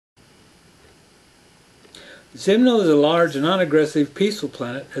Zimnel is a large, non-aggressive, peaceful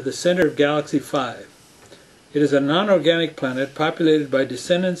planet at the center of Galaxy 5. It is a non-organic planet populated by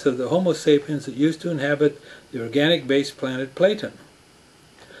descendants of the Homo sapiens that used to inhabit the organic-based planet Platon.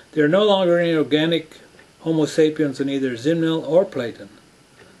 There are no longer any organic Homo sapiens in either Zimnel or Platon.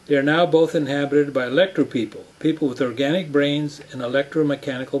 They are now both inhabited by ElectroPeople, people with organic brains and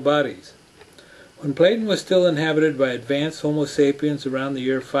electromechanical bodies. When Platon was still inhabited by advanced Homo sapiens around the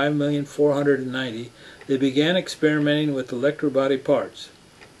year 5,490, they began experimenting with electrobody parts.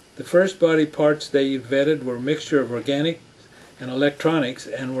 The first body parts they vetted were a mixture of organic and electronics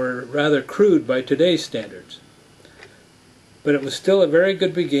and were rather crude by today's standards. But it was still a very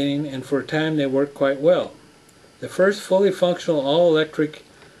good beginning, and for a time they worked quite well. The first fully functional all-electric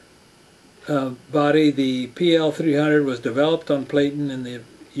body, the PL300, was developed on Platon in the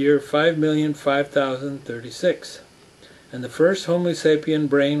year 5,005,036, and the first Homo sapien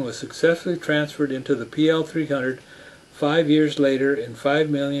brain was successfully transferred into the PL300 5 years later in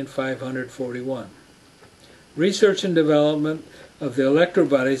 5,541. Research and development of the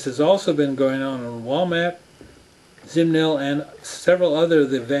electrobodies has also been going on Walmat, Zimnel, and several other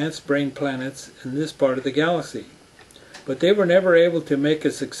of the advanced brain planets in this part of the galaxy. But they were never able to make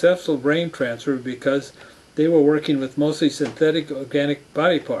a successful brain transfer because they were working with mostly synthetic organic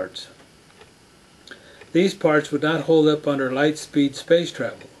body parts. These parts would not hold up under light-speed space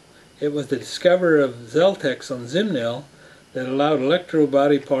travel. It was the discovery of Zeltex on Zimnel that allowed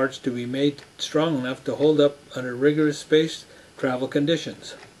electrobody parts to be made strong enough to hold up under rigorous space travel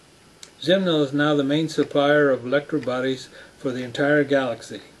conditions. Zimnel is now the main supplier of electrobodies for the entire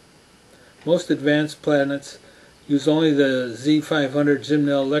galaxy. Most advanced planets use only the Z500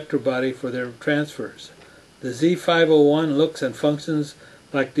 Zimnel electrobody for their transfers. The Z501 looks and functions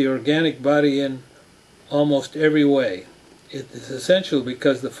like the organic body in almost every way. It is essential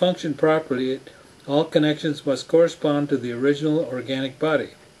because to function properly, all connections must correspond to the original organic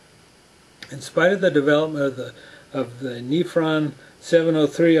body. In spite of the development of the Nephron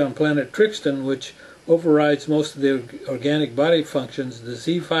 703 on planet Trixton, which overrides most of the organic body functions, the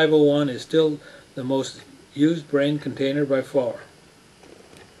Z501 is still the most used brain container by far.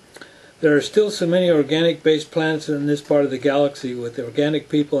 There are still so many organic-based planets in this part of the galaxy with organic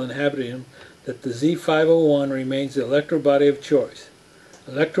people inhabiting them that the Z501 remains the electrobody of choice.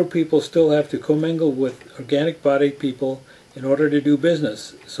 ElectroPeople still have to commingle with organic body people in order to do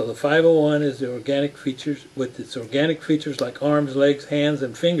business, so the 501 is the organic features, with its organic features like arms, legs, hands,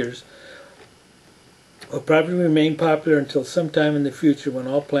 and fingers, will probably remain popular until sometime in the future when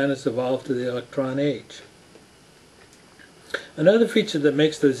all planets evolve to the electron age. Another feature that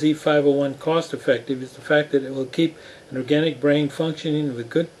makes the Z501 cost-effective is the fact that it will keep an organic brain functioning with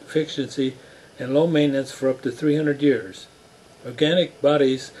good efficiency and low maintenance for up to 300 years. Organic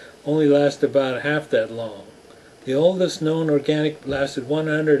bodies only last about half that long. The oldest known organic lasted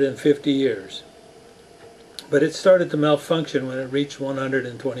 150 years, but it started to malfunction when it reached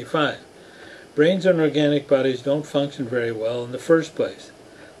 125. Brains and organic bodies don't function very well in the first place.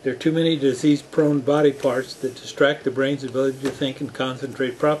 There are too many disease-prone body parts that distract the brain's ability to think and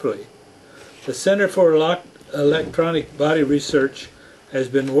concentrate properly. The Center for Electronic Body Research has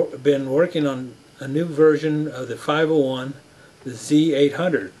been working on a new version of the 501, the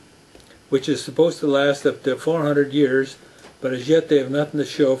Z800, which is supposed to last up to 400 years, but as yet they have nothing to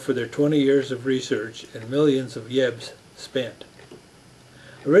show for their 20 years of research and millions of yebs spent.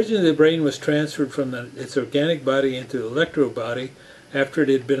 Originally, the brain was transferred from its organic body into the electrobody after it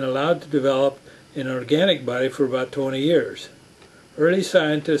had been allowed to develop in an organic body for about 20 years. Early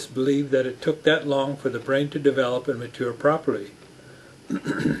scientists believed that it took that long for the brain to develop and mature properly.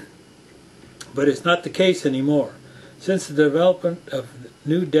 But it's not the case anymore. Since the development of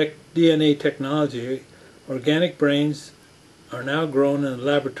new DNA technology, organic brains are now grown in the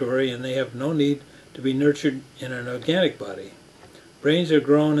laboratory and they have no need to be nurtured in an organic body. Brains are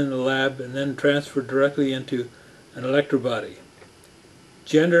grown in the lab and then transferred directly into an electrobody.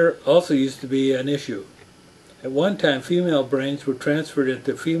 Gender also used to be an issue. At one time, female brains were transferred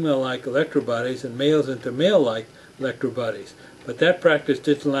into female-like electrobodies and males into male-like electrobodies, but that practice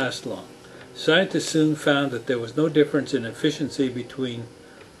didn't last long. Scientists soon found that there was no difference in efficiency between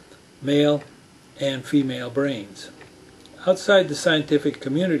male and female brains. Outside the scientific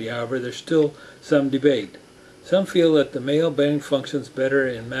community, however, there's still some debate. Some feel that the male brain functions better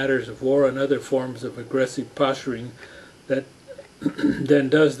in matters of war and other forms of aggressive posturing than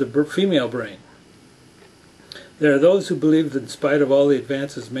does the female brain. There are those who believe that in spite of all the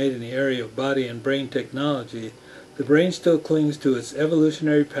advances made in the area of body and brain technology, the brain still clings to its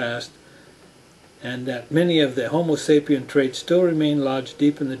evolutionary past and that many of the Homo sapien traits still remain lodged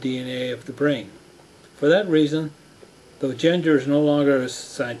deep in the DNA of the brain. For that reason, though gender is no longer a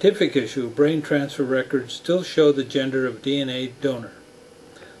scientific issue, brain transfer records still show the gender of DNA donor.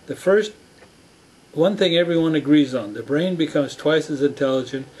 The first one thing everyone agrees on: the brain becomes twice as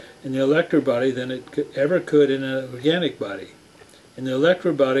intelligent in the electrobody than it ever could in an organic body. In the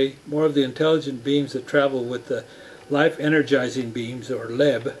electrobody, more of the intelligent beams that travel with the life-energizing beams, or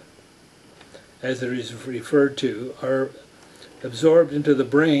LEB, as it is referred to, are absorbed into the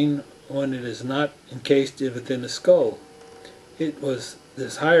brain when it is not encased within the skull. It was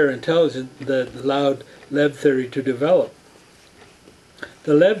this higher intelligence that allowed LEB theory to develop.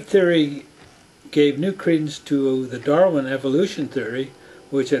 The LEB theory gave new credence to the Darwin evolution theory,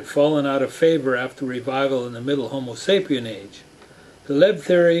 which had fallen out of favor after revival in the middle Homo sapien age. The LEB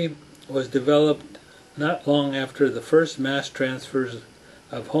theory was developed not long after the first mass transfers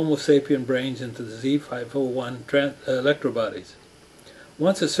of Homo sapien brains into the Z501 electrobodies.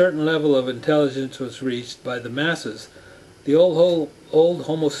 Once a certain level of intelligence was reached by the masses, the old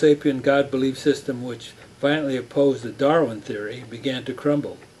Homo sapien God belief system, which violently opposed the Darwin theory, began to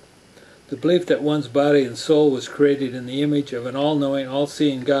crumble. The belief that one's body and soul was created in the image of an all-knowing,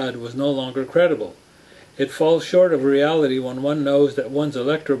 all-seeing God was no longer credible. It falls short of reality when one knows that one's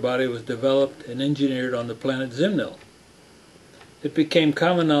electrobody was developed and engineered on the planet Zimnil. It became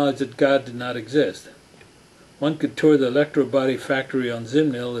common knowledge that God did not exist. One could tour the electrobody factory on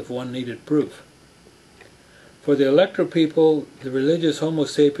Zimnil if one needed proof. For the ElectroPeople, the religious Homo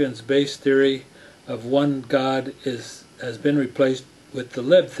sapiens-based theory of one God has been replaced with the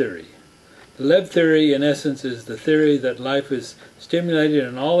LEB theory. The LEB theory, in essence, is the theory that life is stimulated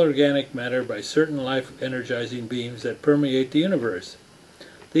in all organic matter by certain life-energizing beams that permeate the universe.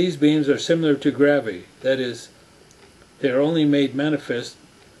 These beams are similar to gravity, that is, they are only made manifest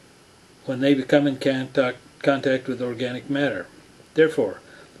when they become in contact with organic matter. Therefore,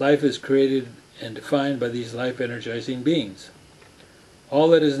 life is created and defined by these life-energizing beings. All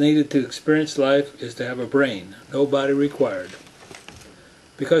that is needed to experience life is to have a brain, no body required.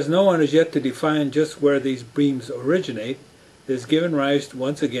 Because no one has yet to define just where these beams originate, it has given rise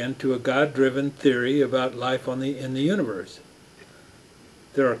once again to a God-driven theory about life in the universe.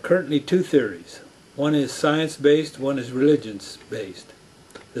 There are currently two theories. One is science-based, one is religious-based.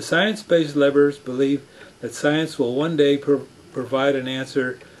 The science-based Lebers believe that science will one day provide an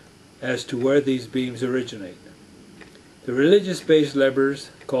answer as to where these beams originate. The religious-based Lebers,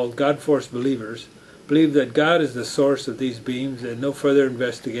 called God-force believers, believe that God is the source of these beams and no further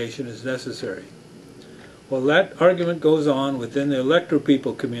investigation is necessary. While that argument goes on within the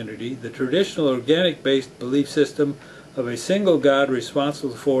ElectroPeople community, the traditional organic-based belief system of a single God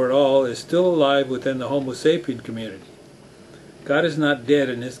responsible for it all is still alive within the Homo sapien community. God is not dead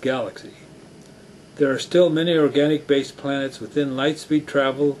in this galaxy. There are still many organic-based planets within light-speed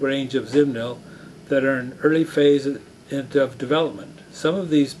travel range of Zimnil that are in early phase of development. Some of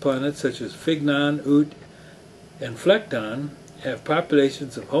these planets, such as Fignon, Ut, and Flecton, have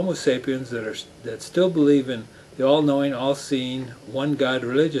populations of Homo sapiens that still believe in the all-knowing, all-seeing, one-God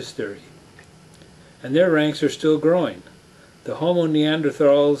religious theory. And their ranks are still growing. The Homo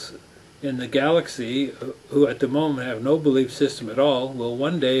Neanderthals in the galaxy, who at the moment have no belief system at all, will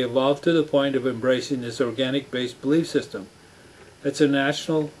one day evolve to the point of embracing this organic-based belief system. It's a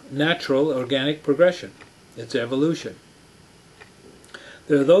natural organic progression. It's evolution.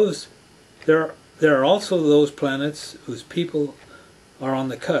 There are also those planets whose people are on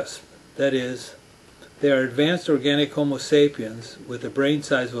the cusp. That is, they are advanced organic Homo sapiens with a brain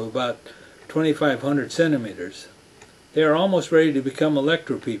size of about 2,500 centimeters. They are almost ready to become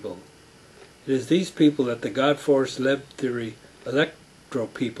ElectroPeople. It is these people that the God-force LEB theory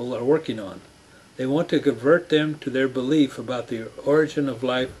ElectroPeople are working on. They want to convert them to their belief about the origin of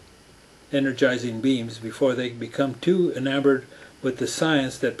life energizing beams before they become too enamored with the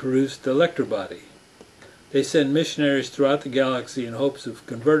science that produced the electrobody. They send missionaries throughout the galaxy in hopes of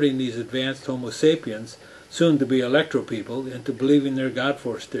converting these advanced Homo sapiens, soon to be ElectroPeople, into believing their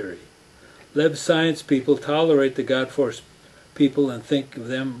God-force theory. LEB science people tolerate the God-force people and think of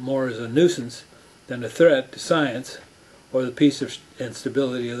them more as a nuisance than a threat to science or the peace and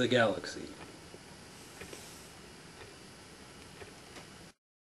stability of the galaxy.